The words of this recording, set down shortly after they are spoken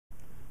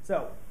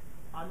So,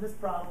 on this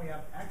problem, we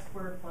have x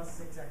squared plus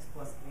 6x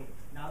plus 8.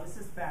 Now, this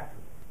is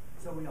factorable.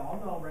 So, we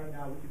all know right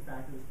now we can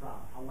factor this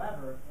problem.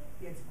 However,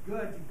 it's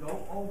good to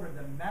go over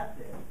the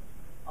method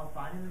of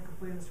finding and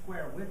completing the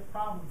square with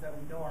problems that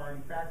we know are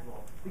already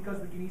factorable, because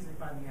we can easily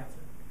find the answer.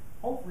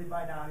 Hopefully,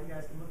 by now, you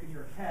guys can look in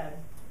your head,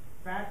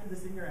 factor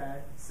this in your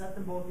head, set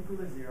them both equal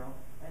to 0,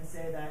 and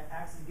say that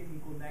x is going to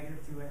equal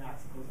 -2 and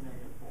x equals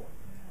 -4.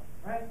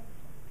 Right?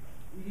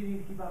 You need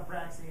to keep on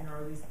practicing, or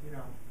at least,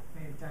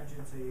 paying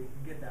attention so you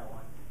can get that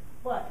one.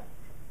 But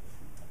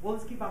we'll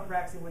just keep on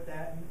practicing with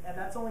that, and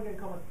that's only going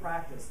to come with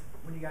practice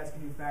when you guys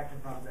can do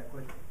factoring problems that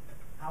quickly.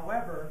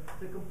 However,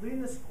 the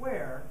completing the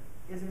square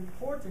is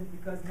important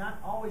because not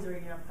always are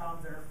you going to have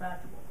problems that are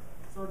factorable.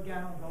 So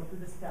again, I'll go through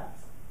the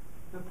steps.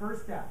 The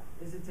first step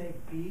is to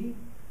take b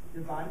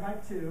divided by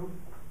 2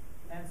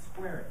 and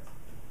square it.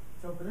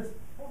 So for this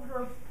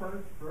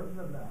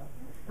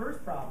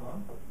first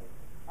problem,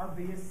 our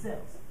b is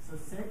 6. So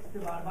 6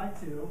 divided by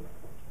 2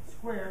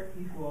 squared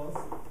equals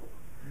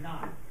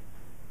 9.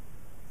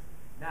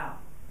 Now,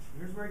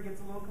 here's where it gets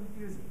a little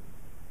confusing.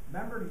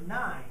 Remember,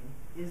 9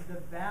 is the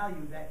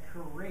value that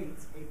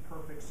creates a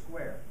perfect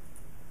square.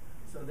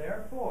 So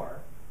therefore,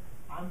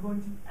 I'm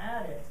going to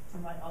add it to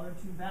my other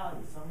two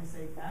values. So I'm going to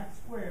say x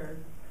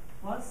squared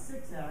plus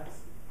 6x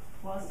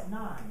plus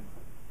 9.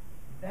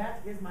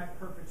 That is my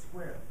perfect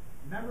square.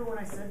 Remember when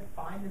I said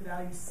find the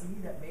value c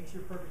that makes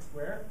your perfect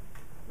square,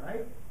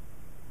 right?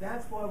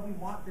 That's why we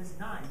want this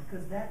 9,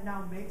 because that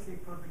now makes a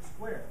perfect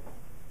square.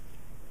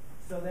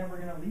 So then we're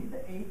going to leave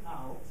the 8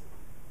 out,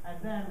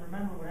 and then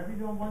remember, whatever you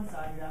do on one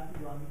side, you have to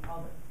do on the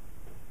other.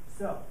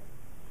 So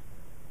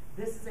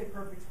this is a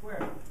perfect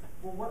square.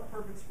 Well, what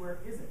perfect square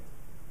is it?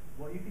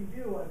 Well, you can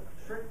do a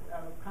trick,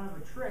 kind of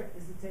a trick,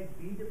 is to take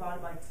b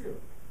divided by 2.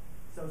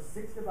 So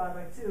 6 divided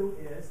by 2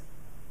 is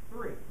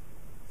 3.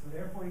 So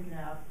therefore, you can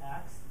have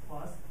x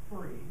plus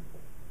 3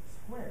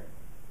 squared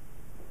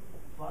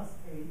plus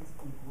 8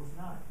 equals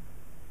 9.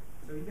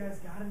 So you guys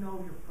got to know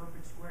your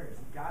perfect squares.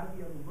 You've got to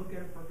be able to look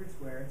at a perfect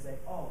square and say,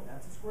 oh,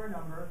 that's a square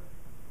number,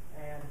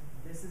 and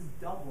this is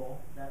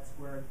double that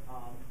square,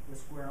 the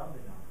square of the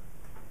number.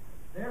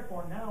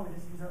 Therefore, now we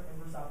just use our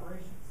inverse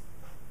operations.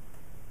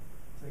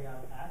 So you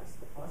have x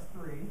plus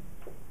 3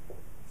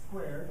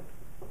 squared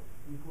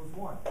equals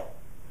 1.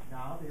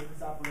 Now, the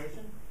inverse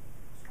operation,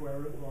 square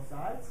root both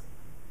sides.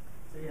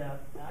 So you have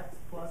x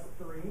plus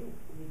 3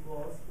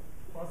 equals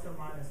plus or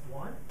minus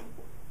 1.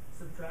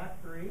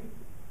 Subtract 3.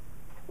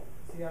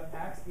 So you have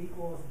x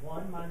equals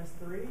 1 minus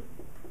 3,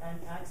 and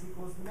x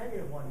equals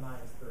 -1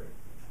 minus 3.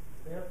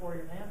 Therefore,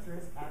 your answer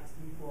is x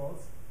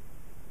equals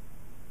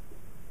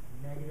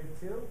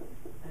 -2,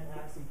 and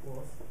x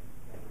equals